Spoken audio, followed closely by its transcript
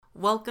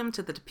Welcome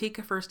to the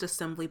Topeka First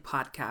Assembly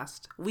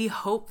podcast. We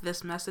hope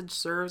this message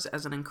serves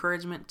as an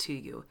encouragement to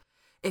you.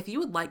 If you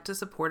would like to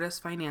support us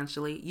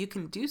financially, you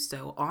can do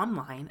so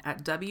online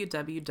at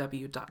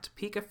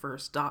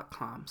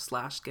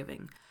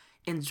www.topekafirst.com/giving.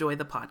 Enjoy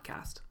the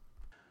podcast.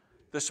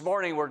 This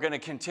morning we're going to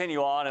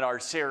continue on in our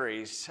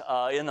series,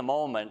 In the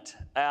Moment.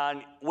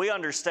 And we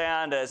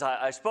understand, as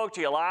I spoke to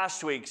you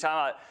last week,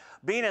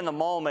 being in the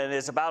moment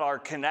is about our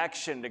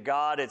connection to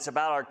God. It's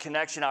about our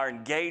connection, our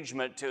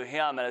engagement to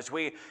Him. And as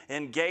we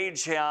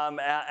engage Him,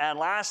 and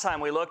last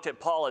time we looked at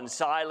Paul and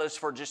Silas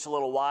for just a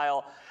little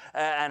while,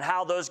 and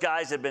how those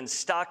guys had been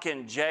stuck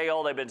in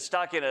jail. They've been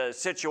stuck in a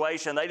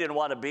situation they didn't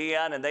want to be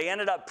in, and they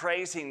ended up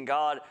praising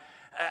God.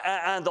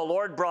 And the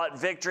Lord brought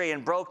victory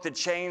and broke the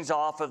chains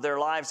off of their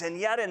lives. And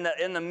yet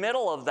in the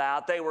middle of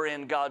that, they were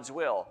in God's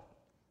will.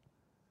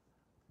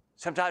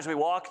 Sometimes we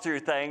walk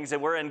through things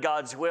and we're in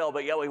God's will,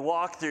 but yet we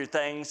walk through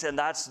things and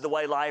that's the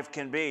way life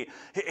can be.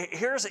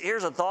 Here's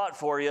a thought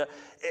for you.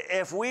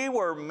 If we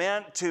were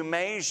meant to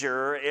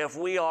measure if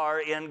we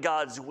are in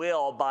God's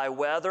will by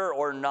whether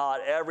or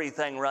not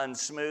everything runs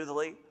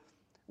smoothly,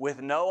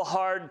 with no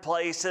hard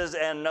places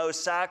and no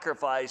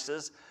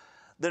sacrifices,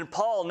 then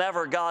Paul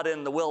never got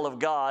in the will of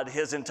God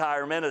his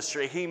entire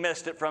ministry. He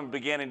missed it from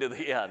beginning to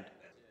the end.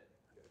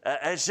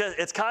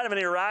 It's kind of an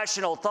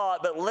irrational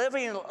thought, but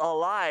living a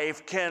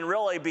life can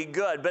really be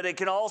good, but it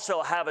can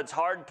also have its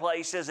hard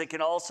places. It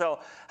can also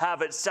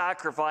have its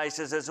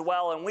sacrifices as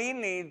well, and we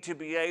need to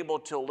be able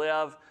to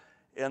live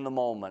in the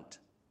moment,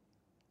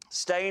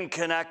 staying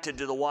connected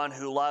to the one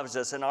who loves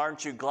us. And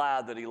aren't you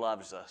glad that He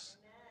loves us?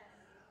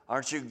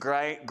 Aren't you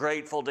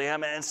grateful to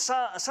Him? And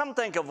some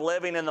think of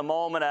living in the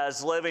moment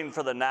as living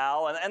for the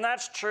now, and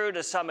that's true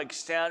to some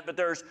extent, but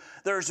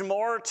there's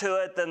more to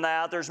it than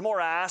that. There's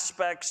more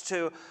aspects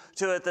to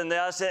it than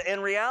this. In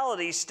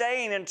reality,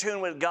 staying in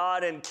tune with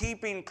God and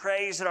keeping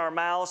praise in our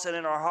mouths and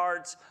in our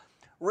hearts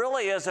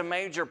really is a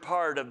major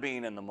part of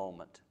being in the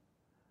moment.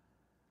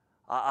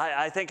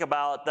 I think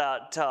about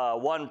that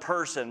one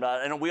person,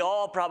 and we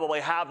all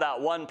probably have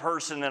that one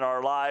person in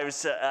our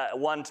lives at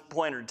one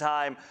point or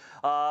time.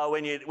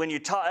 When you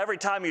talk, every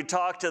time you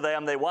talk to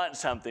them, they want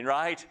something,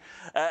 right?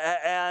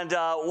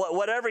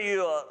 Whenever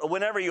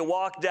you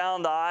walk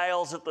down the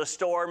aisles at the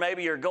store,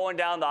 maybe you're going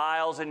down the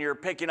aisles and you're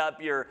picking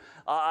up your,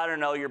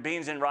 your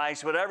beans and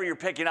rice, whatever you're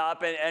picking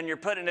up, and you're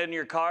putting it in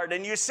your cart,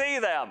 and you see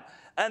them,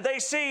 and they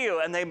see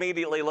you, and they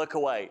immediately look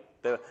away.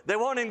 They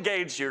won't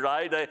engage you,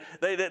 right? They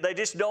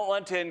just don't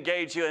want to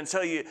engage you, and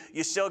so you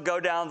still go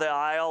down the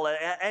aisle,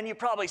 and you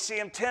probably see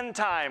them 10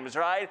 times,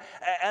 right?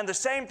 And the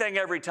same thing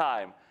every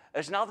time.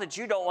 It's not that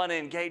you don't want to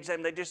engage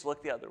them, they just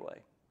look the other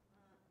way.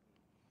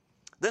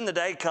 Then the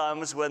day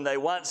comes when they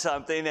want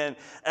something,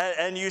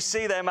 and you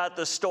see them at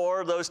the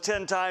store those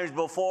 10 times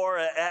before,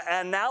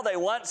 and now they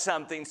want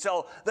something,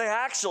 so they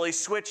actually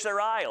switch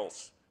their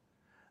aisles.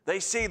 They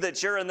see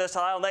that you're in this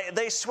aisle, and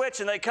they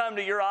switch and they come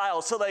to your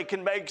aisle so they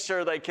can make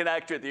sure they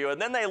connect with you.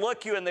 And then they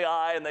look you in the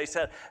eye and they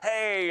said,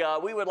 hey,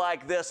 we would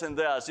like this and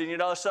this. And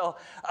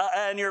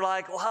and you're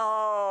like,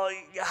 well,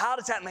 how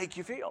does that make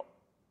you feel?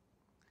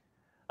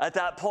 At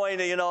that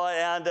point, you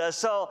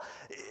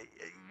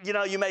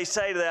may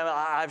say to them,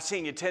 I've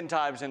seen you 10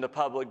 times in the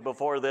public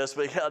before this,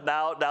 but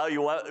now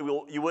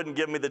you wouldn't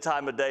give me the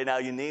time of day, now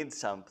you need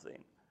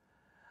something.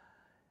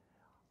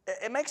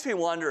 It makes me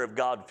wonder if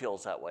God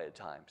feels that way at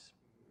times.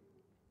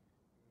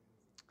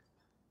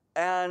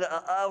 And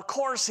of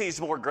course,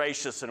 He's more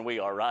gracious than we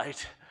are,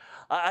 right?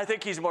 I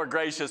think He's more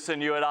gracious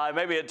than you and I.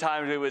 Maybe at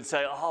times we would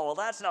say, oh, well,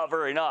 that's not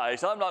very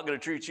nice. I'm not going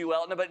to treat you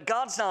well. No, but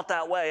God's not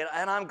that way.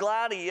 And I'm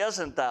glad He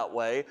isn't that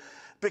way,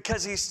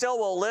 because He still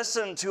will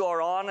listen to our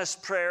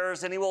honest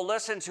prayers, and He will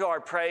listen to our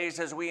praise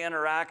as we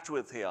interact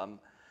with Him.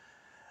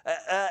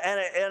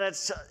 And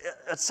it's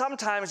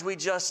sometimes we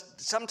just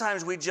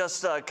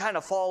kind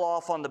of fall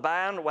off on the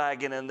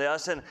bandwagon in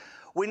this, and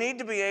we need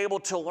to be able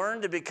to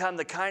learn to become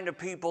the kind of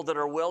people that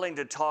are willing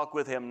to talk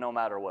with Him no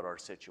matter what our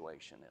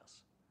situation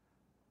is.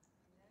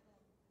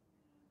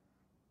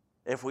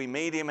 If we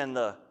meet Him in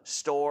the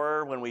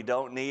store when we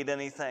don't need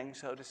anything,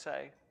 so to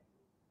say,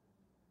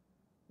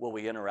 will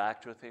we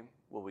interact with Him?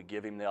 Will we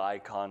give Him the eye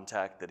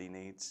contact that He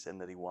needs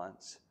and that He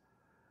wants?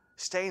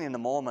 Staying in the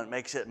moment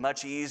makes it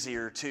much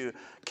easier to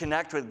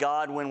connect with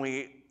God when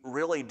we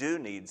really do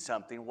need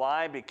something.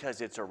 Why?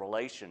 Because it's a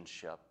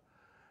relationship.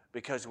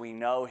 Because we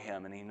know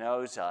Him and He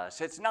knows us.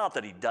 It's not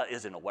that He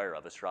isn't aware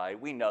of us, right?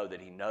 We know that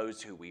He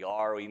knows who we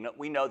are.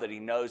 We know that He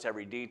knows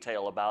every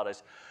detail about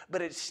us.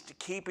 But it's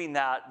keeping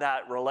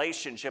that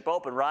relationship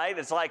open, right?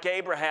 It's like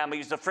Abraham.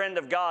 He's the friend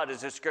of God,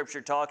 as the Scripture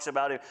talks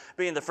about him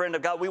being the friend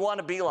of God. We want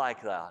to be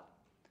like that.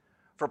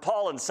 For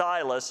Paul and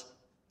Silas,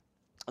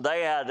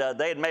 they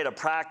had made a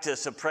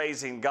practice of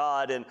praising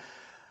God, and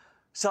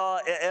so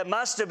it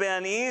must have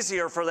been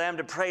easier for them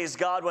to praise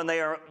God when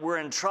they were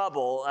in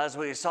trouble, as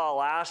we saw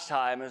last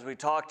time, as we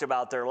talked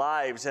about their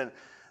lives. And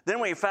then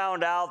we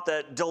found out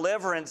that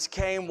deliverance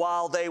came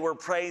while they were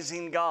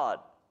praising God.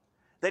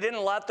 They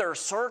didn't let their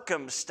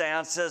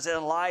circumstances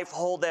in life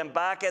hold them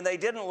back, and they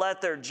didn't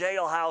let their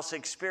jailhouse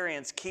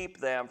experience keep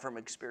them from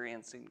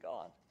experiencing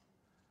God.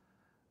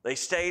 They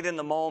stayed in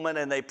the moment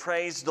and they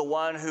praised the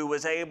one who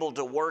was able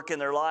to work in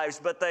their lives,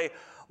 but they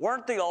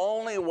weren't the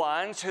only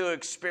ones who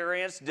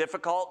experienced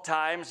difficult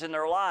times in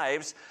their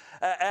lives.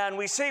 And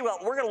we see, well,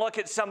 we're going to look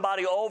at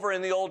somebody over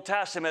in the Old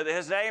Testament.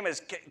 His name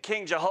is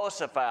King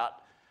Jehoshaphat.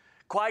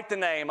 Quite the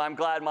name. I'm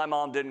glad my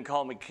mom didn't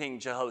call me King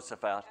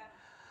Jehoshaphat.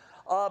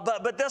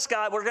 But this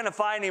guy, we're going to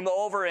find him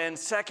over in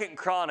 2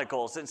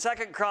 Chronicles. In 2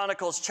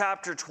 Chronicles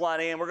chapter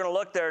 20, and we're going to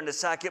look there in a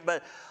second.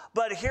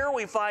 But here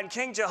we find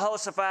King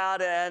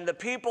Jehoshaphat and the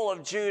people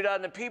of Judah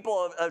and the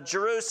people of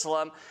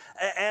Jerusalem,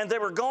 and they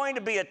were going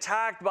to be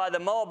attacked by the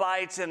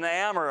Moabites and the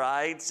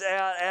Amorites,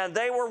 and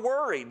they were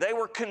worried. They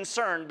were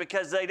concerned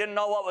because they didn't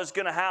know what was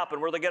going to happen.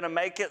 Were they going to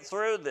make it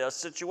through this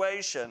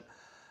situation?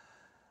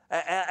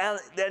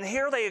 And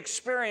here they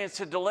experienced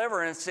a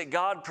deliverance that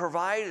God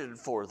provided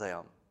for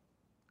them.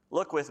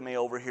 Look with me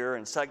over here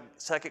in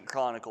 2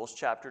 Chronicles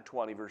chapter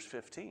 20, verse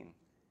 15.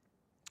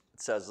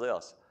 It says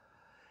this.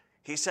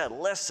 He said,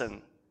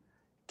 "Listen,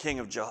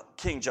 King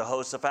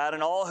Jehoshaphat,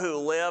 and all who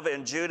live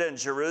in Judah and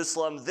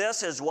Jerusalem,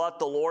 this is what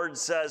the Lord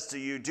says to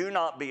you. Do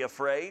not be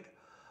afraid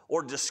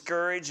or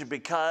discouraged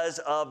because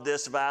of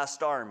this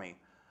vast army.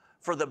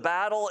 For the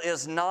battle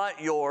is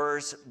not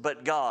yours,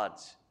 but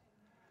God's."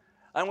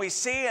 And we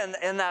see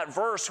in that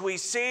verse, we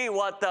see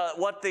what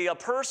the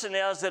person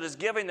is that is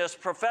giving this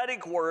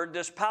prophetic word,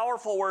 this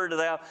powerful word to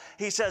them.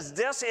 He says,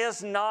 this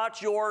is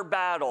not your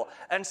battle.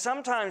 And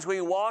sometimes we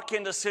walk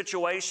into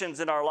situations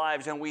in our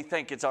lives and we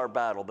think it's our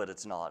battle, but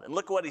it's not. And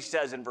look what he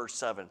says in verse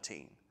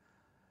 17.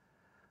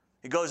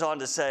 He goes on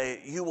to say,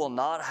 you will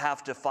not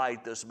have to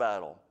fight this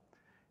battle.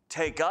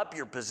 Take up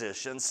your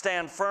position,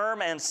 stand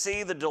firm, and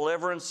see the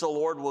deliverance the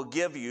Lord will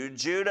give you,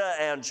 Judah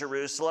and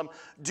Jerusalem.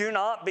 Do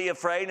not be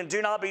afraid and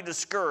do not be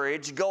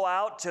discouraged. Go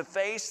out to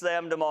face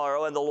them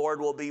tomorrow, and the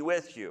Lord will be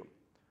with you.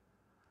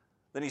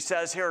 Then he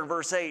says here in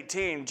verse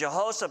 18,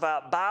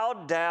 Jehoshaphat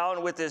bowed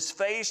down with his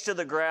face to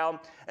the ground,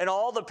 and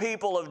all the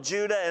people of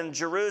Judah and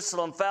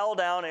Jerusalem fell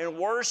down in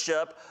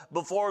worship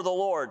before the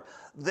Lord.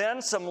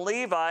 Then some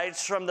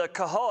Levites from the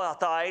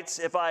Kohathites,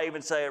 if I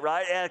even say it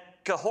right, and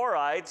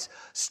Kohorites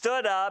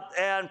stood up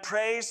and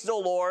praised the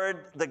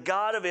Lord, the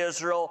God of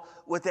Israel,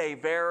 with a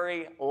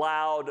very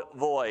loud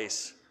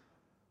voice.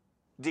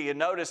 Do you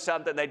notice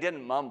something? They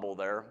didn't mumble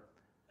there.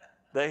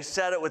 They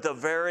said it with a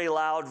very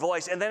loud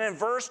voice. And then in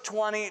verse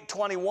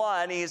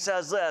 21, he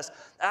says this,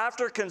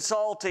 after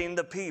consulting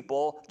the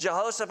people,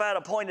 Jehoshaphat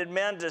appointed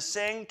men to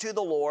sing to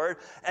the Lord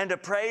and to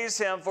praise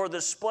him for the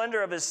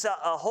splendor of his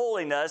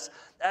holiness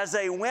as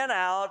they went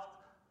out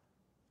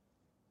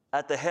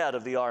at the head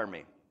of the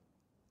army,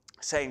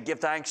 saying, give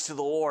thanks to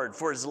the Lord,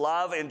 for his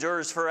love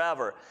endures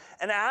forever.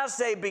 And as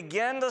they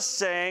began to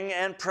sing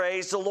and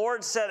praise, the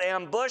Lord set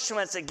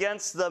ambushments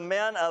against the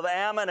men of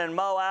Ammon and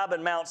Moab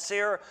and Mount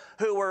Seir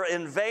who were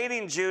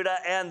invading Judah,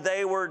 and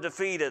they were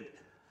defeated.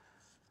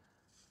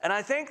 And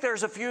I think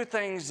there's a few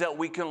things that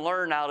we can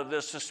learn out of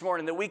this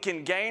morning, that we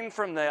can gain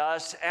from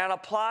this and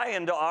apply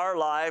into our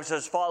lives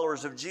as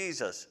followers of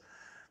Jesus.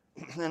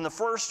 And the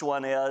first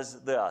one is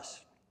this,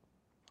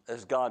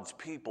 as God's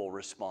people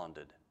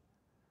responded.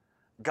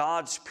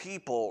 God's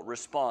people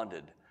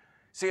responded.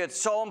 See,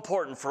 it's so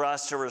important for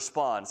us to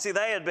respond. See,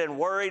 they had been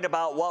worried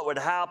about what would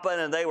happen,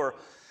 and they were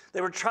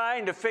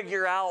trying to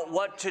figure out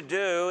what to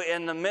do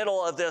in the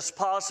middle of this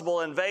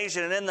possible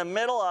invasion. And in the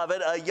middle of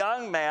it, a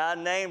young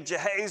man named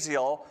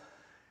Jahaziel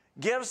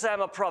gives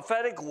them a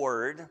prophetic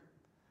word.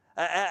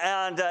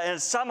 And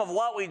some of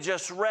what we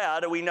just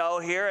read, we know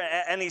here,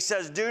 and he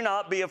says, do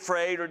not be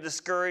afraid or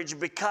discouraged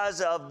because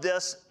of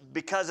this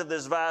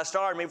vast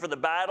army, for the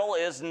battle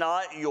is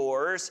not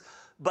yours,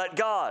 but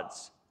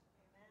God's.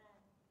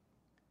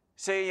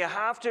 See, you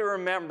have to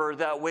remember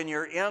that when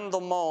you're in the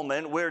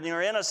moment, when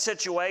you're in a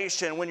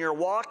situation, when you're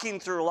walking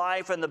through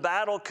life and the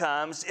battle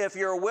comes, if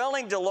you're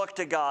willing to look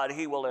to God,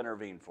 he will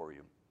intervene for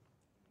you.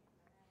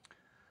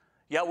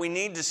 Yet we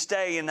need to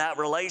stay in that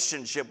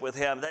relationship with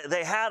him.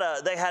 They had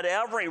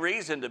every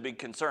reason to be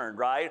concerned,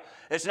 right?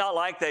 It's not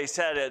like they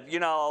said it,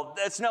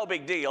 it's no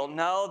big deal.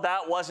 No,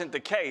 that wasn't the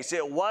case.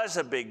 It was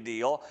a big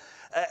deal.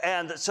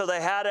 And so they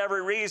had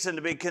every reason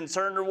to be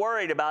concerned or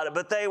worried about it,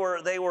 but they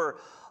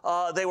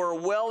were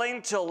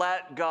willing to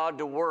let God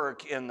to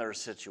work in their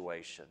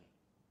situation.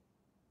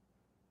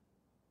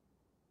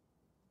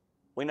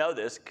 We know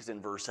this because in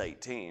verse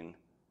 18,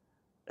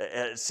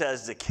 it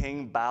says the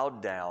king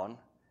bowed down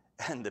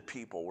and the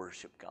people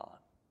worshiped God.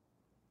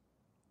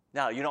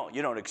 Now, you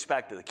don't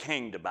expect the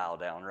king to bow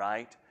down,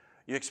 right?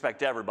 You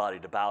expect everybody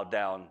to bow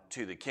down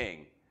to the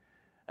king.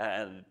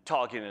 And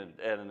talking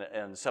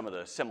in some of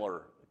the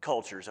similar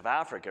cultures of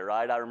Africa,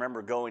 right? I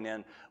remember going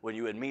in when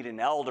you would meet an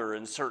elder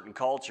in certain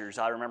cultures.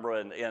 I remember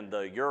in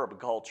the Yoruba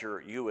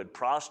culture, you would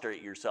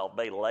prostrate yourself,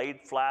 be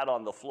laid flat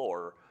on the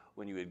floor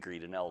when you would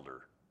greet an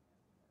elder.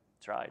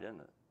 That's right,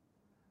 isn't it?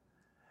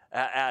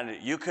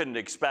 And you couldn't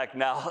expect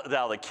now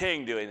the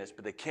king doing this,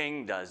 but the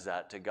king does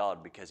that to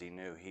God because he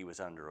knew he was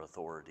under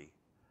authority.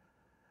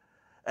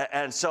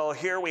 And so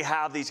here we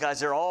have these guys,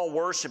 they're all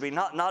worshiping.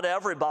 Not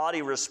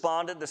everybody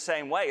responded the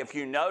same way. If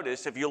you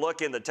notice, if you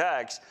look in the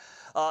text,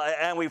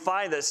 and we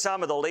find that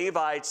some of the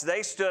Levites,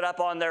 they stood up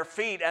on their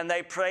feet and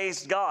they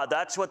praised God.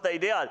 That's what they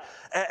did.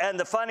 And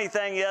the funny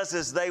thing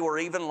is they were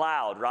even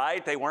loud,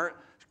 right?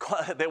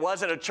 There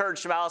wasn't a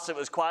church mouse that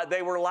was quiet.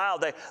 They were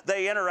loud.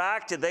 They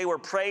interacted. They were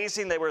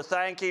praising. They were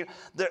thanking.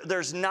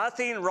 There's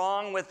nothing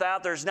wrong with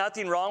that. There's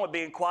nothing wrong with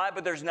being quiet,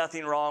 but there's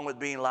nothing wrong with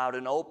being loud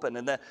and open.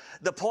 And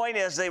the point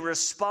is they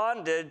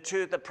responded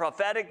to the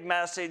prophetic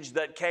message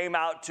that came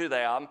out to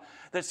them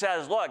that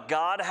says, look,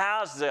 God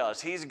has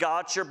this. He's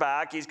got your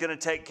back. He's going to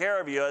take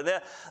care of you.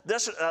 And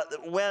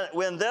when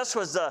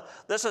was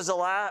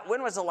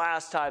the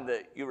last time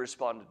that you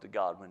responded to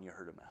God when you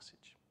heard a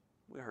message?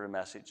 We heard a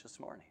message this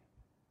morning.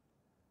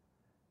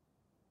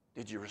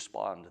 Did you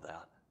respond to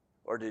that?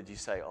 Or did you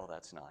say, oh,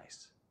 that's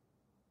nice?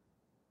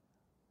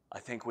 I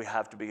think we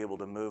have to be able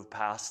to move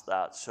past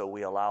that so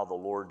we allow the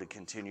Lord to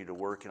continue to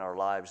work in our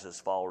lives as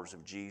followers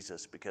of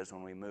Jesus, because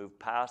when we move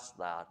past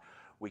that,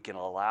 we can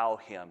allow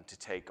Him to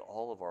take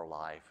all of our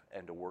life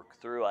and to work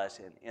through us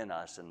and in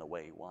us in the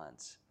way He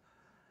wants.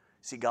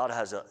 See,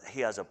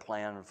 He has a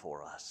plan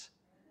for us.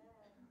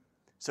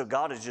 So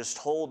God has just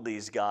told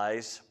these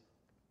guys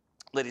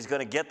that He's going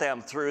to get them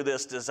through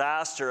this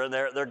disaster, and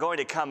they're going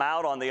to come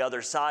out on the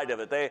other side of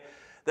it.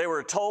 They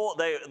were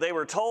told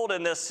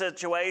in this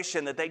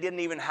situation that they didn't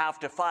even have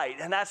to fight,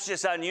 and that's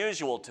just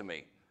unusual to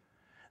me.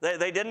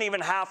 They didn't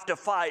even have to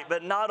fight,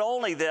 but not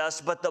only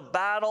this, but the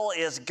battle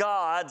is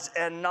God's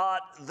and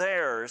not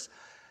theirs.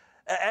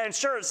 And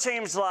sure, it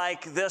seems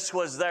like this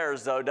was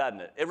theirs, though, doesn't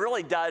it? It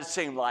really does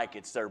seem like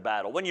it's their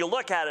battle. When you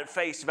look at it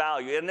face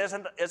value, and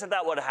isn't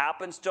that what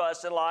happens to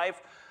us in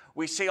life?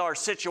 We see our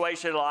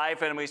situation in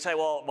life and we say,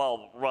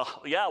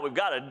 well, yeah, we've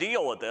got to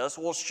deal with this.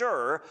 Well,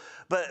 sure,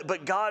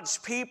 but God's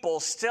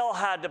people still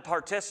had to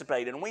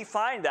participate. And we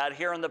find that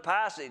here in the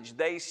passage.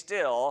 They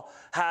still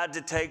had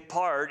to take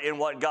part in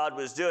what God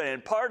was doing.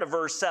 And part of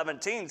verse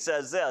 17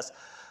 says this,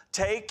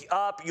 take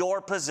up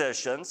your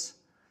positions,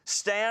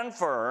 stand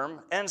firm,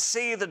 and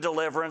see the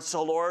deliverance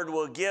the Lord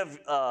will give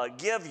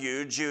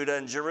you, Judah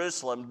and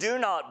Jerusalem. Do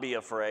not be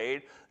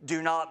afraid.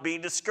 Do not be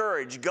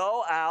discouraged.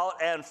 Go out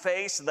and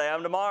face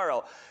them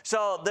tomorrow.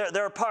 So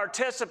their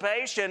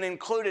participation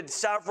included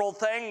several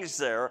things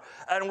there.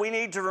 And we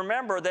need to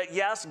remember that,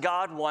 yes,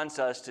 God wants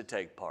us to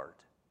take part.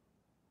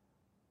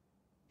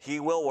 He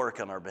will work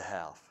on our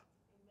behalf.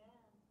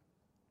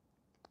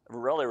 It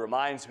really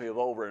reminds me of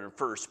over in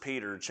 1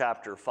 Peter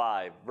chapter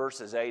 5,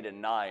 verses 8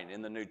 and 9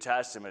 in the New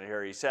Testament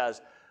here. He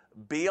says,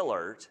 be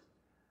alert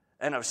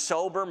and of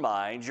sober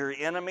mind. Your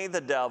enemy,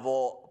 the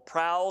devil,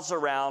 prowls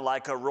around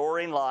like a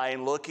roaring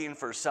lion looking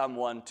for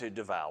someone to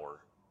devour.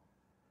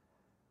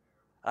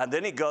 And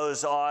then he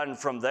goes on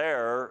from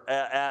there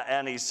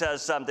and he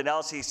says something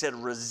else. He said,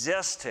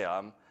 resist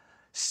him,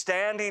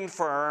 standing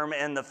firm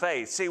in the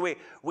faith. See,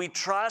 we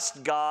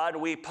trust God,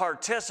 we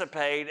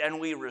participate, and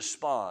we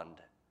respond.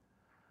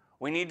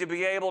 We need to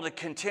be able to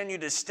continue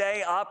to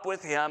stay up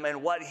with Him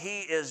and what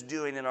He is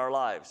doing in our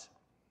lives.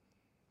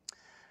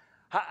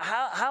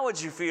 How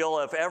would you feel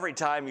if every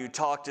time you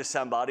talked to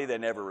somebody, they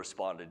never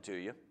responded to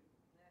you?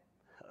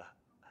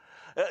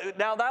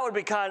 Now that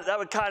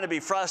would kind of be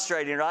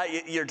frustrating,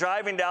 right? You're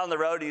driving down the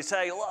road and you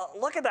say,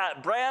 look at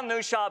that brand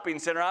new shopping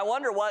center. I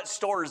wonder what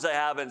stores they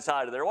have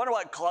inside of there. I wonder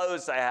what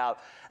clothes they have.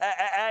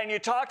 And you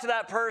talk to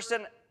that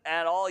person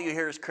and all you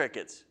hear is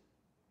crickets.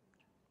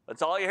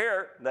 That's all you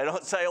hear. They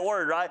don't say a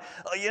word, right?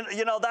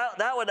 You know,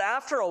 that would,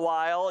 after a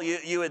while,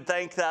 you would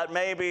think that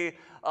maybe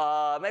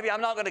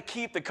I'm not going to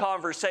keep the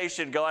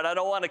conversation going. I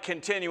don't want to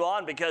continue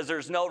on because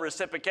there's no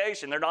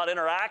reciprocation. They're not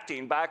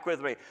interacting back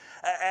with me.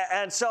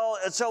 And so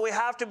we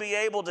have to be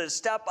able to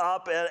step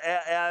up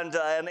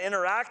and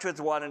interact with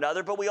one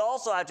another, but we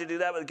also have to do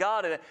that with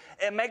God. And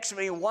it makes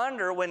me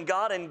wonder when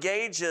God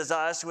engages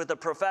us with a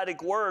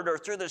prophetic word or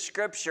through the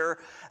Scripture,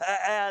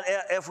 and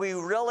if we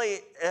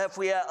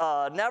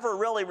never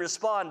really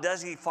respond,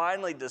 does He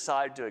finally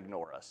decide to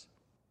ignore us?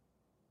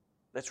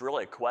 That's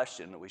really a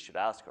question that we should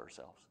ask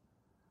ourselves.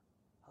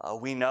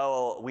 We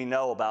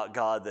know about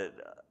God that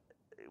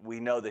we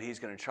know that He's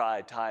going to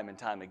try time and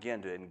time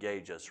again to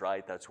engage us,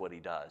 right? That's what He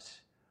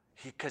does,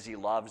 because He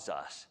loves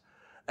us.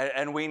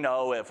 And we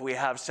know if we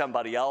have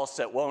somebody else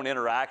that won't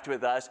interact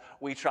with us,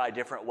 we try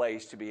different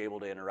ways to be able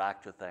to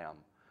interact with them,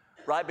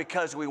 right?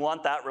 Because we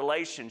want that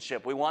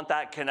relationship. We want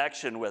that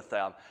connection with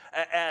them.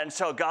 And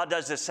so God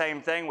does the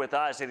same thing with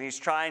us, and He's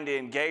trying to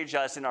engage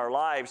us in our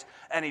lives,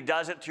 and He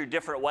does it through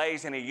different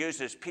ways, and He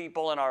uses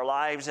people in our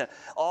lives and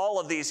all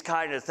of these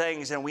kind of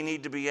things, and we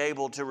need to be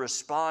able to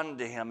respond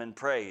to Him in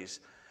praise.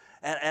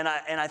 And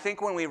I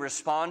think when we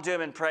respond to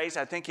Him in praise,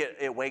 I think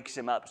it wakes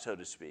Him up, so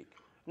to speak.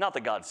 Not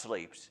that God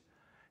sleeps.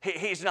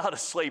 He's not a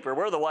sleeper.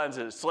 We're the ones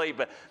that sleep,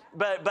 but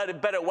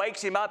it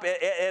wakes Him up.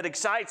 It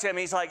excites Him.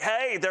 He's like,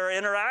 hey, they're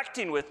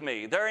interacting with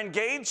me. They're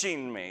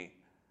engaging me.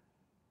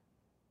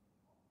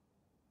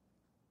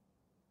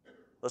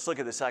 Let's look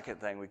at the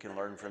second thing we can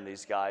learn from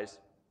these guys,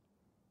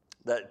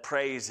 that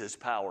praise is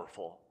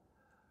powerful.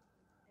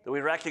 That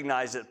we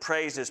recognize that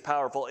praise is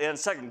powerful. In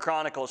 2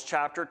 Chronicles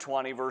chapter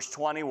 20, verse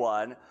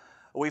 21,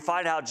 we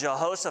find how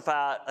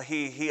Jehoshaphat,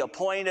 he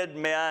appointed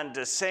men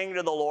to sing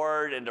to the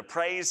Lord and to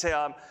praise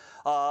him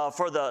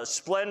for the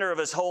splendor of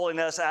his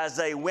holiness as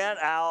they went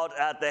out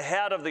at the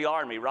head of the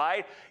army,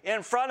 right?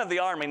 In front of the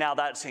army. Now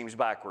that seems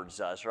backwards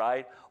to us,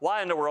 right?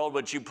 Why in the world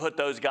would you put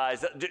those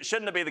guys?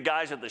 Shouldn't it be the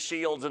guys with the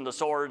shields and the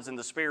swords and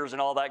the spears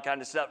and all that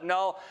kind of stuff?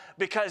 No,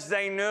 because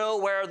they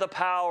knew where the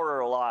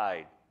power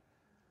lied.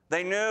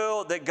 They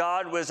knew that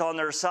God was on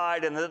their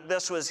side and that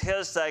this was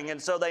his thing,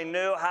 and so they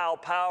knew how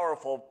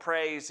powerful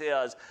praise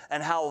is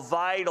and how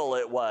vital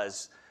it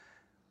was.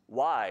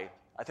 Why?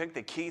 I think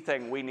the key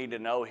thing we need to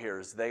know here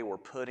is they were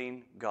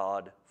putting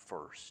God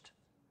first.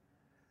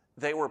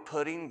 They were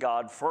putting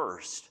God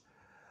first.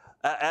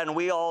 And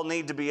we all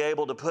need to be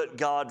able to put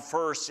God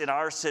first in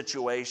our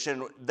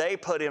situation. They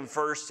put him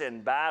first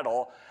in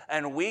battle,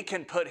 and we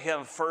can put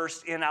him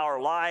first in our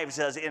lives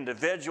as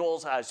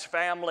individuals, as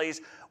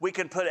families. We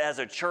can put it as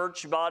a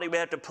church body. We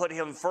have to put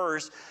him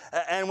first.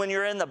 And when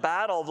you're in the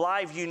battle of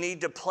life, you need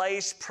to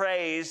place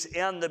praise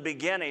in the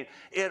beginning.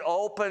 It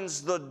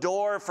opens the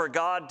door for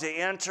God to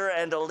enter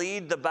and to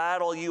lead the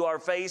battle you are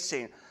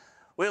facing.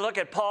 We look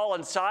at Paul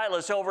and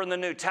Silas over in the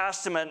New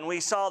Testament, and we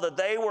saw that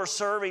they were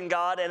serving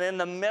God, and in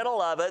the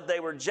middle of it, they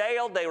were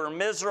jailed, they were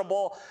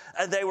miserable,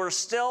 and they were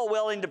still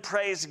willing to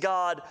praise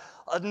God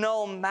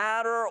no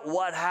matter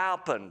what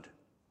happened.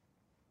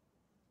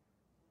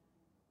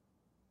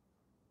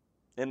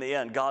 In the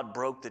end, God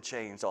broke the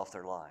chains off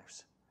their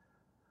lives.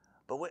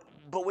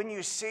 But when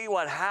you see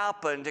what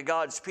happened to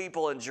God's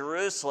people in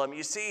Jerusalem,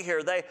 you see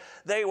here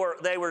they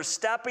were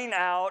stepping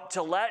out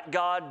to let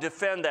God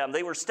defend them.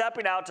 They were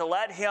stepping out to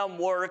let him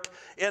work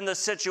in the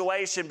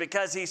situation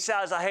because he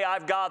says, hey,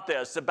 I've got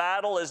this. The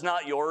battle is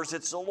not yours,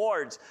 it's the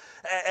Lord's.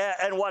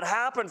 And what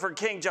happened for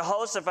King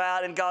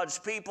Jehoshaphat and God's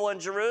people in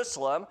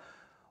Jerusalem,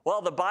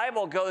 well, the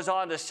Bible goes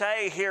on to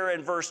say here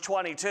in verse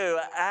 22,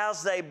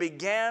 as they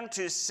began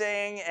to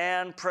sing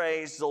and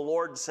praise, the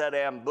Lord set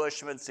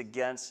ambushments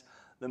against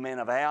the men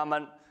of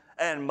Ammon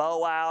and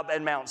Moab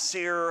and Mount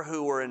Seir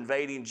who were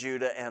invading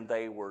Judah, and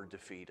they were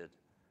defeated.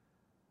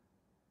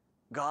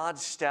 God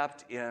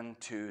stepped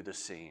into the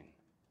scene.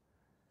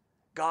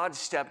 God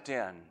stepped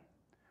in.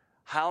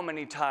 How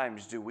many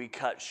times do we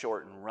cut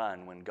short and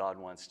run when God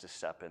wants to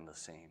step in the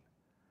scene?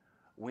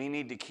 We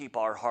need to keep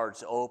our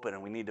hearts open,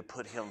 and we need to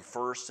put him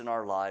first in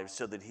our lives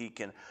so that he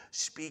can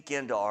speak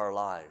into our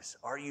lives.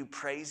 Are you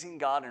praising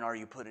God, and are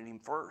you putting him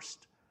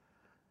first?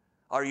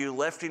 Are you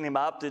lifting him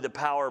up through the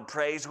power of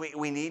praise?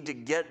 We need to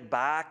get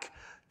back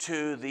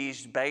to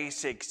these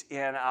basics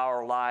in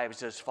our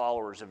lives as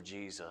followers of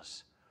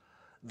Jesus.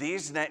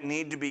 These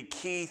need to be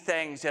key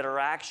things that are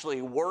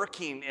actually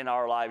working in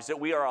our lives, that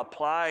we are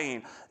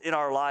applying in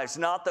our lives,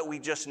 not that we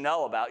just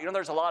know about. You know,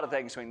 there's a lot of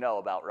things we know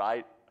about,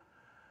 right?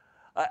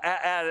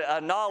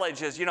 And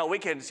knowledge is, we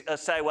can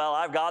say, well,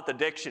 I've got the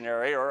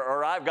dictionary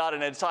or I've got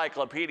an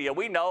encyclopedia.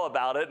 We know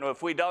about it, and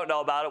if we don't know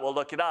about it, we'll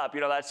look it up.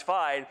 That's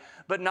fine.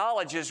 But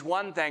knowledge is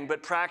one thing,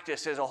 but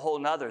practice is a whole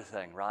nother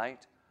thing, right?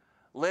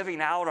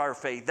 Living out our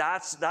faith,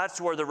 that's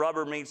where the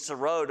rubber meets the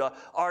road.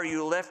 Are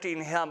you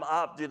lifting him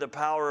up through the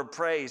power of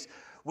praise?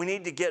 We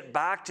need to get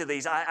back to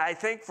these. I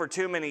think for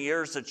too many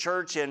years, the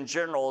church in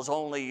general has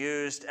only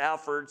used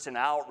efforts and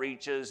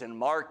outreaches and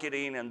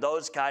marketing and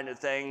those kind of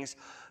things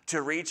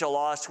to reach a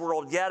lost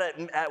world. Yet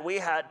we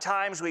had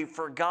times we've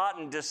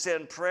forgotten to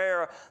send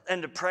prayer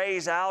and to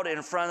praise out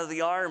in front of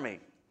the army.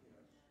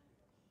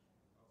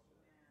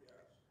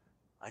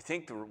 I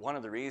think one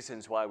of the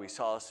reasons why we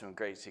saw some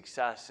great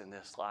success in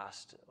this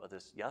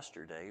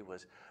yesterday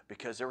was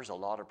because there was a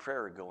lot of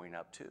prayer going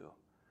up too.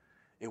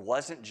 It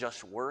wasn't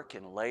just work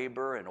and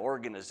labor and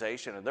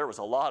organization, and there was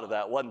a lot of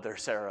that, wasn't there,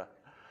 Sarah?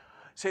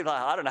 See,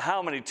 I don't know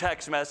how many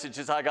text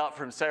messages I got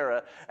from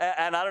Sarah,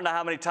 and I don't know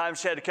how many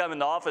times she had to come in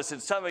the office,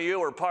 and some of you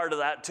were part of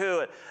that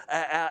too.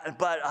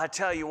 But I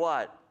tell you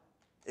what,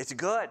 it's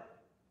good.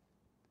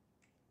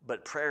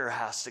 But prayer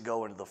has to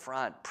go into the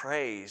front.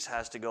 Praise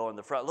has to go in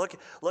the front.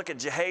 Look at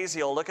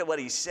Jehaziel. Look at what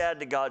he said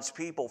to God's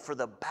people. For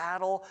the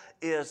battle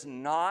is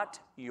not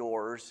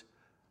yours,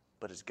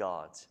 but is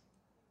God's.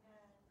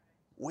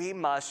 We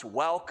must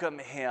welcome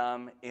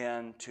him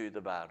into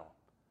the battle.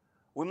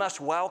 We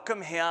must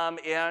welcome him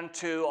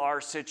into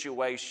our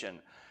situation.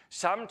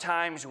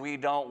 Sometimes we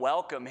don't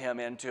welcome him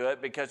into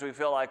it because we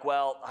feel like,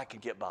 well, I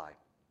can get by.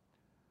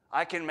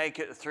 I can make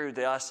it through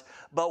this,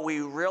 but we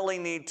really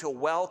need to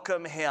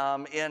welcome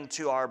him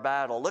into our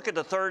battle. Look at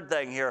the third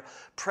thing here.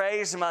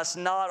 Praise must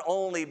not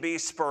only be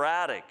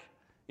sporadic.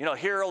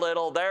 Here a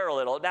little, there a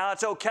little. Now,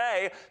 it's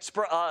okay.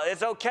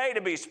 It's okay to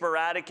be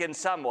sporadic in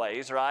some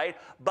ways, right?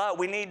 But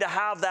we need to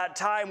have that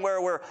time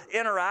where we're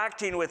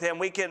interacting with him.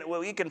 We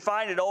can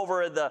find it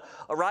over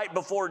right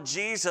before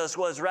Jesus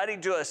was ready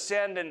to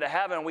ascend into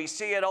heaven. We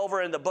see it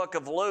over in the book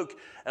of Luke,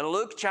 in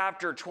Luke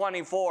chapter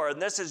 24, and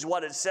this is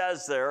what it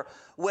says there.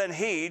 when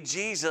he,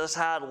 Jesus,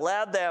 had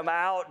led them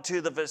out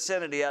to the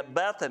vicinity at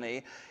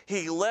Bethany,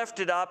 he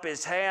lifted up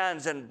his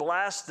hands and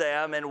blessed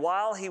them. And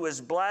while he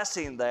was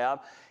blessing them,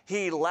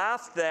 he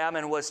left them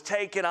and was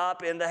taken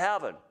up into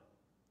heaven.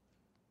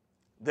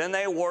 Then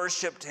they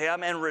worshiped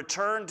him and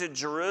returned to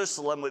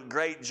Jerusalem with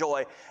great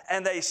joy.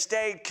 And they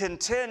stayed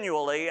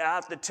continually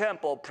at the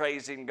temple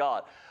praising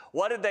God.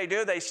 What did they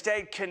do? They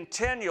stayed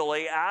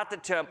continually at the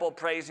temple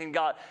praising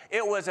God.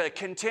 It was a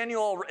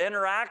continual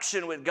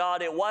interaction with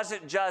God. It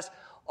wasn't just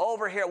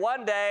over here.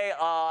 One day,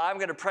 I'm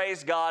going to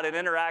praise God and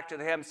interact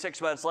with him.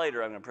 6 months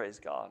later, I'm going to praise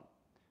God.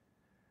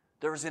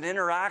 There was an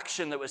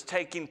interaction that was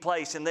taking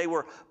place, and they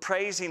were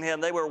praising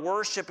him. They were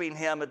worshiping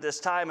him at this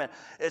time. And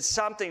it's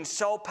something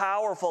so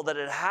powerful that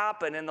had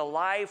happened in the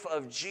life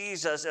of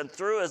Jesus and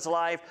through his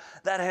life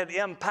that had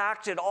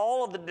impacted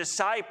all of the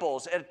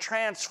disciples and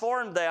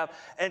transformed them.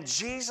 And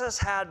Jesus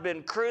had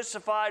been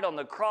crucified on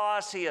the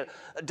cross. He had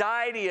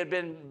died. He had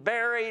been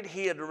buried.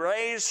 He had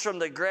raised from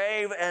the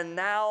grave. And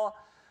now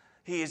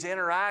he has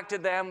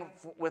interacted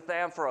with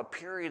them for a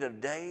period of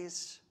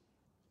days.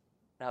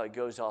 Now he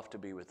goes off to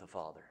be with the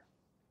Father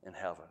in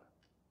heaven.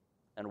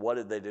 And what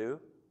did they do?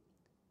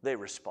 They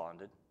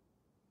responded.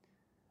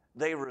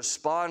 They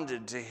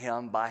responded to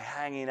him by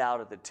hanging out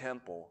at the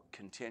temple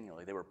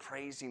continually. They were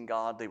praising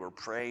God. They were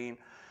praying.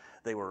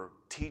 They were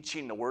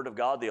teaching the Word of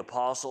God, the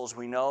apostles,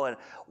 we know. And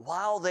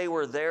while they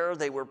were there,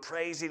 they were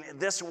praising.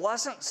 This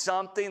wasn't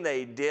something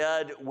they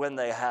did when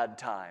they had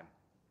time.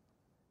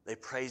 They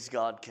praised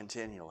God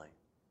continually.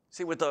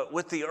 See, with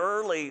the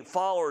early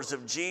followers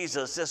of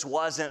Jesus, this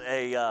wasn't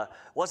a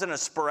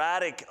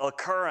sporadic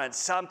occurrence,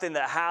 something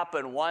that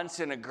happened once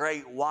in a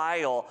great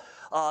while.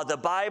 The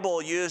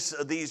Bible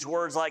used these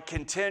words like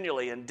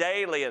continually and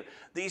daily and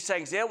these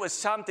things. It was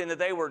something that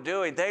they were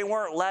doing. They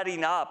weren't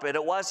letting up. And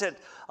it wasn't,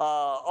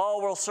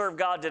 we'll serve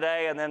God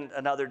today and then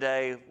another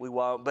day we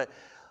won't. But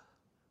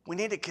we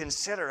need to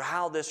consider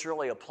how this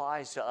really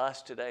applies to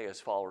us today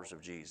as followers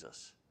of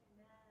Jesus.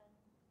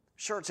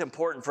 Sure, it's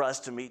important for us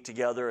to meet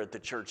together at the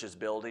church's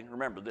building.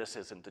 Remember, this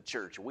isn't the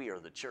church. We are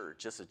the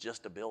church. This is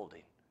just a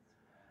building.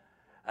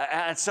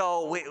 And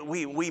so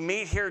we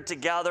meet here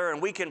together,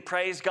 and we can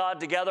praise God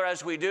together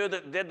as we did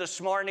this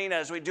morning,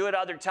 as we do at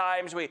other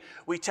times.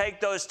 We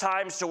take those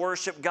times to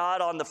worship God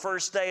on the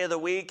first day of the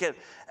week, and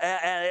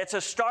it's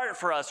a start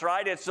for us,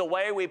 right? It's the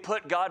way we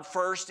put God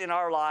first in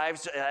our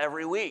lives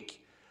every week.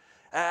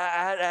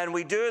 And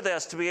we do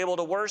this to be able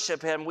to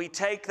worship him. We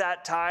take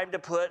that time to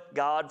put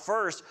God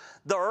first.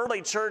 The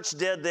early church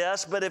did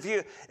this, but if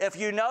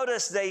you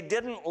notice, they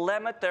didn't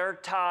limit their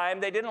time,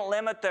 they didn't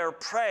limit their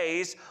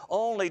praise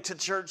only to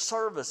church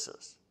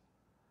services.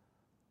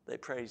 They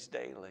praised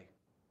daily.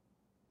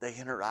 They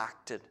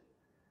interacted.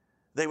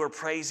 They were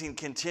praising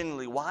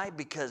continually. Why?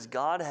 Because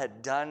God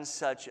had done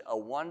such a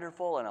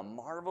wonderful and a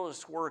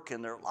marvelous work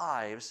in their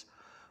lives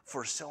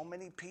for so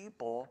many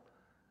people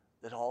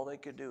that all they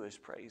could do is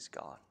praise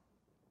God.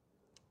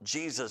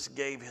 Jesus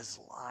gave his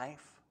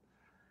life.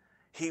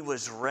 He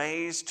was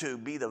raised to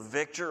be the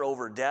victor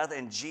over death,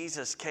 and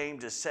Jesus came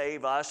to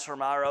save us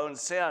from our own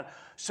sin.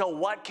 So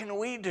what can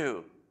we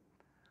do?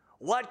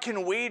 What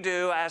can we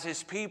do as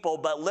his people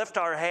but lift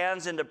our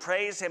hands and to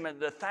praise him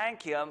and to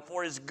thank him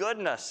for his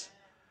goodness?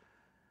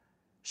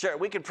 Sure,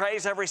 we can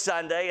praise every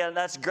Sunday, and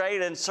that's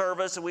great in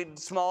service and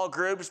small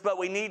groups, but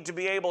we need to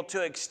be able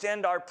to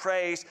extend our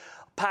praise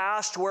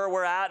past where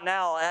we're at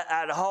now,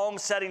 at home,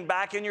 sitting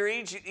back in your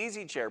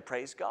easy chair.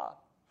 Praise God.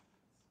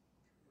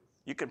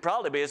 You can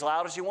probably be as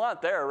loud as you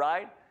want there,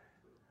 right?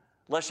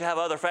 Unless you have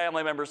other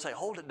family members say,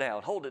 hold it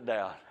down, hold it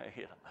down.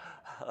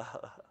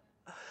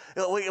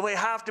 We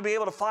have to be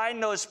able to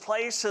find those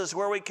places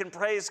where we can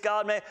praise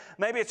God.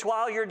 Maybe it's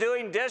while you're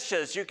doing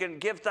dishes. You can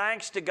give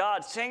thanks to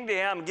God, sing to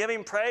him, give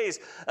him praise.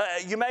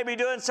 You may be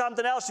doing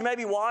something else. You may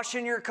be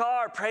washing your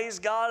car. Praise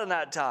God in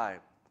that time.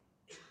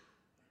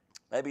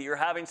 Maybe you're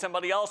having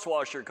somebody else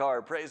wash your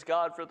car. Praise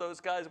God for those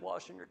guys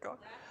washing your car.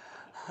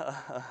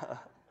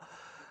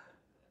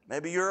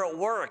 Maybe you're at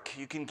work.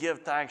 You can give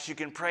thanks. You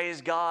can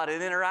praise God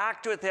and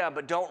interact with him,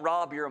 but don't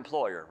rob your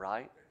employer,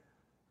 right?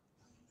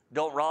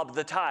 Don't rob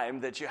the time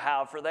that you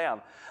have for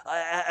them.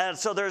 And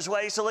so there's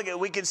ways to look at it.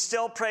 We can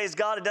still praise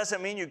God. It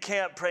doesn't mean you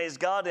can't praise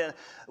God. And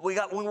we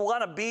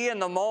want to be in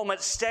the moment,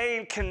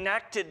 staying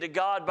connected to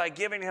God by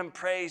giving him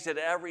praise at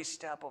every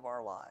step of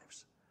our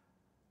lives.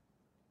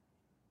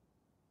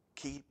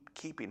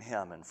 Keeping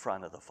him in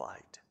front of the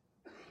fight.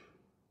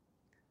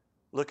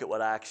 Look at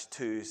what Acts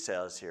 2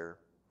 says here.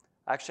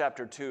 Acts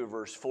chapter 2,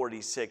 verse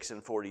 46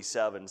 and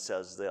 47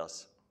 says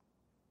this.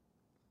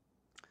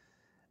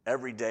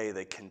 Every day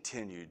they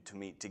continued to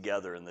meet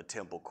together in the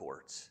temple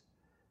courts.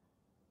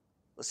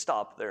 Let's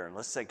stop there and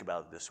let's think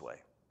about it this way.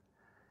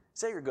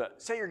 Say you're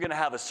going to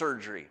have a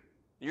surgery.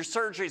 Your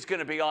surgery is going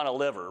to be on a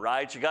liver,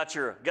 right? You got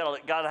to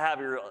have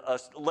your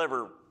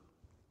liver,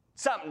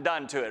 something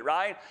done to it,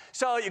 right?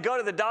 So you go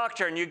to the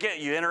doctor and you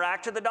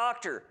interact with the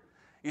doctor.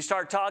 You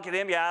start talking to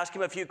him, you ask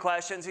him a few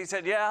questions. He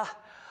said, yeah,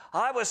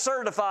 I was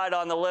certified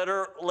on the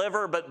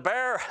liver, but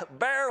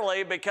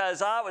barely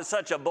because I was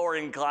such a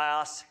boring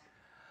class.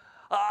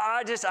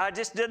 I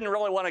just didn't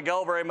really want to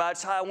go very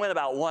much. I went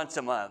about once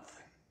a month.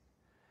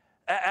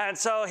 And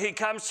so he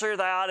comes through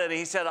that and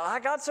he said, I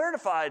got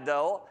certified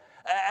though.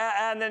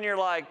 And then you're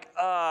like,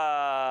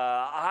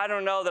 I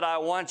don't know that I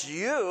want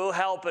you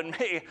helping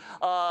me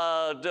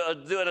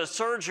doing a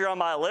surgery on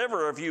my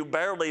liver if you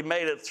barely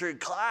made it through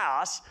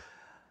class.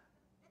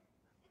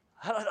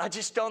 I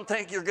just don't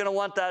think you're going to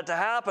want that to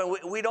happen.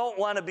 We don't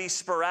want to be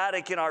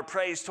sporadic in our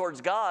praise towards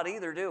God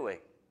either, do we?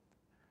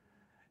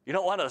 You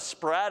don't want a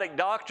sporadic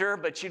doctor,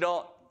 but you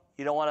don't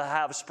want to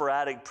have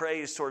sporadic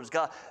praise towards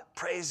God.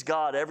 Praise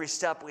God every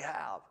step we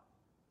have.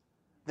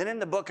 Then in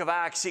the book of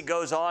Acts, he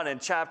goes on in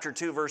chapter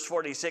 2, verse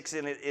 46,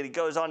 and it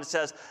goes on and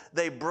says,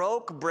 they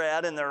broke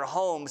bread in their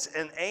homes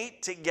and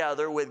ate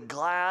together with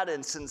glad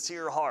and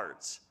sincere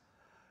hearts,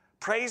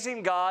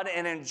 praising God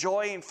and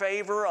enjoying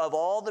favor of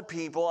all the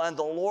people, and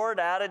the Lord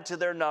added to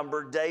their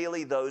number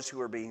daily those who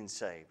were being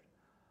saved.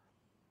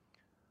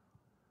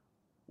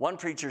 One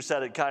preacher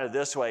said it kind of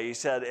this way. He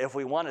said, if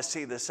we want to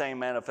see the same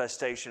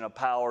manifestation of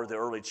power the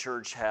early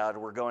church had,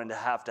 we're going to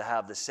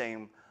have the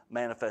same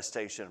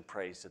manifestation of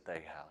praise that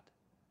they had.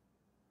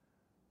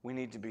 We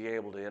need to be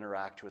able to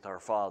interact with our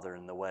Father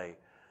in the way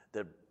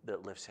that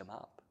lifts him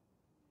up.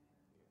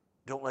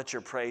 Don't let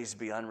your praise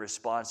be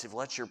unresponsive.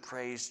 Let your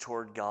praise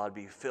toward God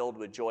be filled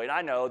with joy. And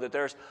I know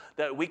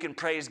that we can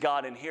praise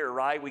God in here,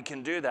 right? We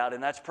can do that,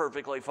 and that's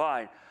perfectly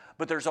fine.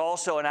 But there's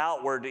also an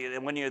outward,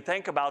 and when you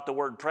think about the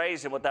word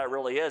praise and what that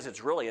really is,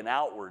 it's really an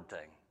outward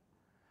thing.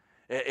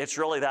 It's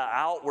really that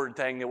outward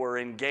thing that we're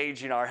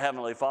engaging our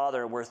Heavenly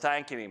Father and we're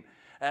thanking him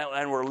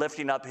and we're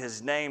lifting up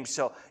his name.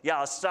 So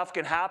yeah, stuff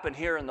can happen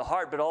here in the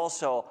heart, but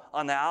also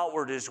on the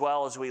outward as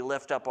well as we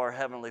lift up our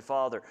Heavenly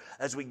Father,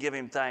 as we give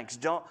him thanks.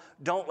 Don't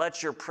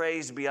let your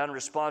praise be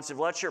unresponsive.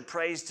 Let your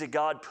praise to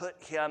God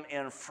put him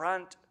in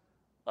front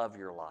of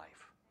your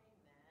life.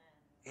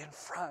 Amen. In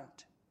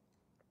front.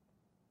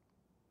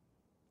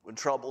 When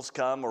troubles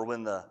come or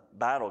when the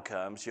battle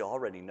comes, you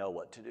already know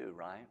what to do,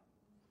 right?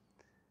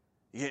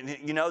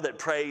 You know that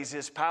praise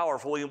is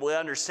powerful. We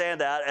understand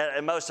that,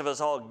 and most of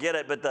us all get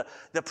it, but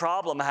the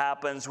problem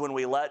happens when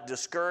we let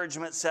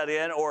discouragement set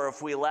in or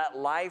if we let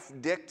life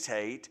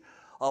dictate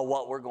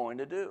what we're going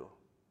to do.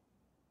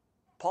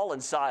 Paul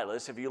and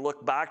Silas, if you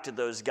look back to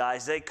those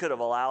guys, they could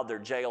have allowed their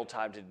jail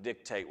time to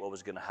dictate what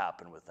was going to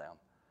happen with them.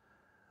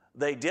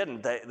 They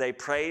didn't. They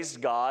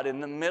praised God in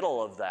the middle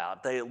of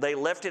that. They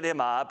lifted him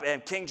up,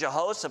 and King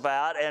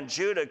Jehoshaphat and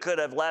Judah could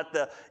have let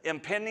the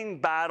impending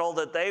battle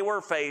that they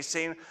were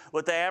facing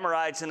with the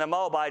Amorites and the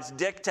Moabites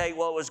dictate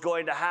what was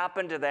going to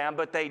happen to them,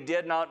 but they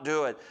did not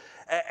do it.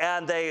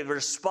 And they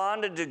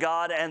responded to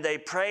God, and they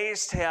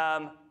praised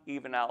him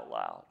even out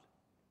loud.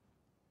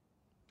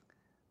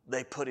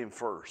 They put him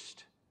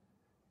first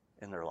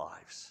in their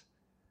lives.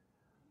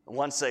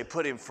 Once they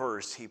put him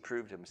first, he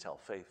proved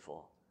himself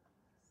faithful.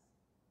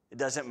 It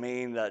doesn't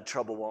mean that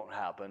trouble won't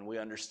happen. We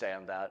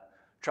understand that.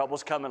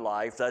 Troubles come in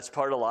life. That's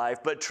part of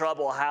life. But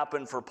trouble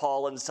happened for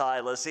Paul and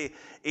Silas.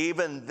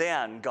 Even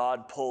then,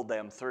 God pulled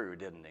them through,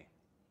 didn't he?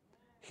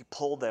 He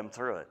pulled them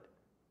through it.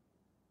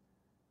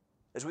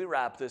 As we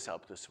wrap this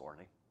up this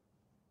morning,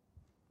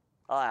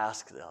 I'll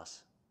ask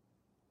this.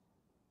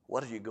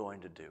 What are you going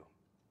to do?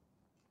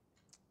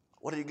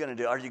 What are you going to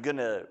do? Are you going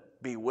to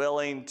be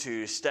willing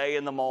to stay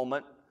in the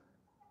moment?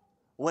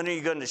 When are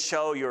you going to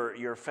show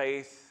your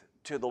faith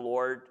to the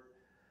Lord,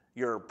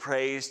 your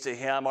praise to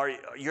him? Are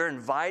you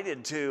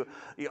inviting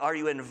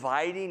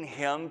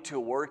him to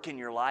work in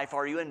your life?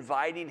 Are you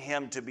inviting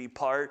him to be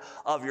part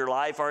of your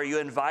life? Are you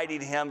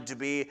inviting him to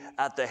be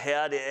at the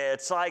head?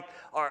 It's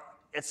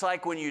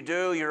like when you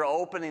do, you're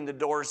opening the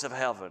doors of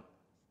heaven.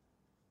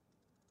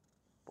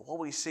 But what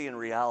we see in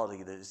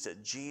reality is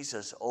that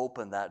Jesus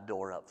opened that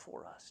door up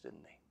for us,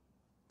 didn't he?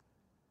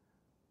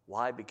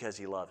 Why? Because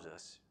he loves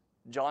us.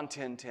 John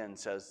 10:10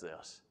 says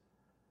this.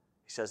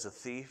 He says, the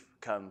thief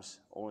comes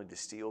only to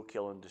steal,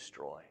 kill, and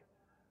destroy.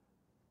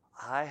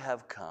 I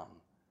have come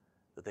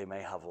that they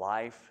may have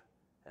life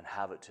and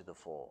have it to the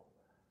full.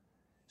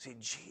 See,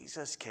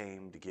 Jesus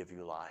came to give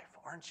you life.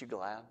 Aren't you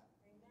glad?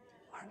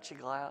 Aren't you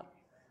glad?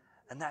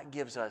 And that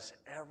gives us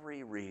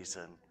every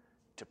reason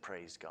to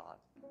praise God.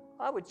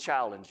 I would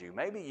challenge you.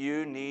 Maybe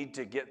you need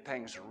to get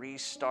things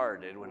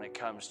restarted when it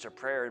comes to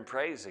prayer and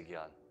praise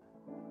again.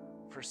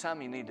 For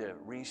some, you need to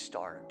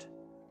restart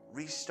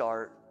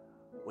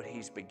what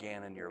he's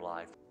began in your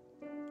life.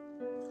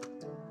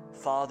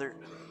 Father,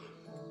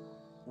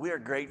 we are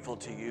grateful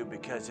to you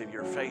because of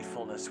your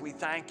faithfulness. We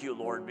thank you,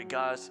 Lord,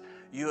 because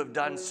you have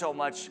done so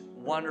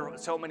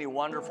many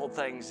wonderful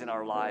things in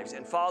our lives.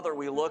 And Father,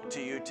 we look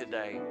to you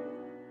today.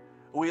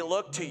 We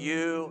look to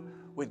you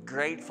with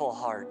grateful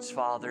hearts,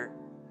 Father,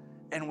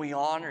 and we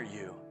honor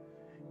you.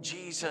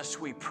 Jesus,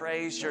 we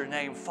praise your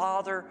name.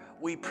 Father,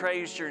 we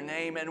praise your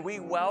name, and we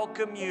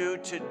welcome you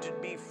to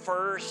be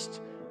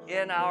first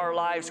in our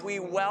lives. We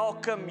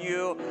welcome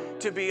you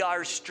to be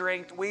our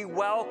strength. We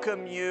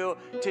welcome you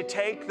to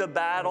take the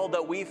battle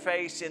that we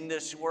face in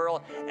this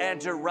world and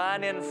to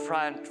run in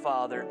front,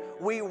 Father.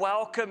 We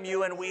welcome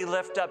you and we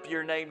lift up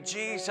your name.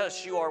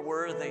 Jesus, you are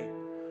worthy.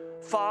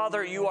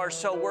 Father, you are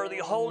so worthy.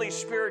 Holy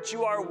Spirit,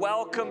 you are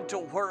welcome to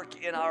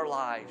work in our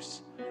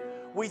lives.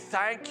 We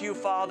thank you,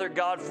 Father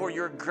God, for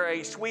your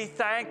grace. We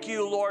thank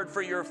you, Lord,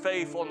 for your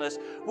faithfulness.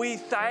 We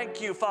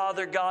thank you,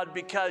 Father God,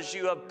 because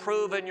you have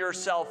proven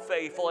yourself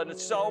faithful in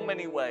so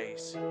many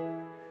ways.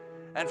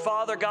 And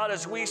Father God,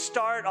 as we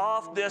start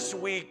off this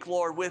week,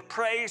 Lord, with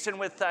praise and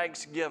with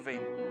thanksgiving,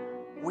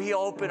 we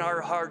open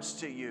our hearts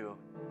to you,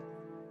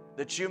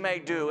 that you may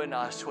do in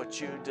us what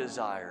you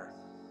desire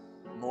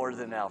more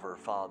than ever,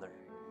 Father.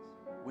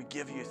 We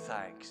give you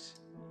thanks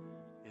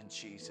in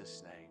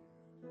Jesus'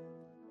 name.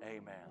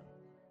 Amen.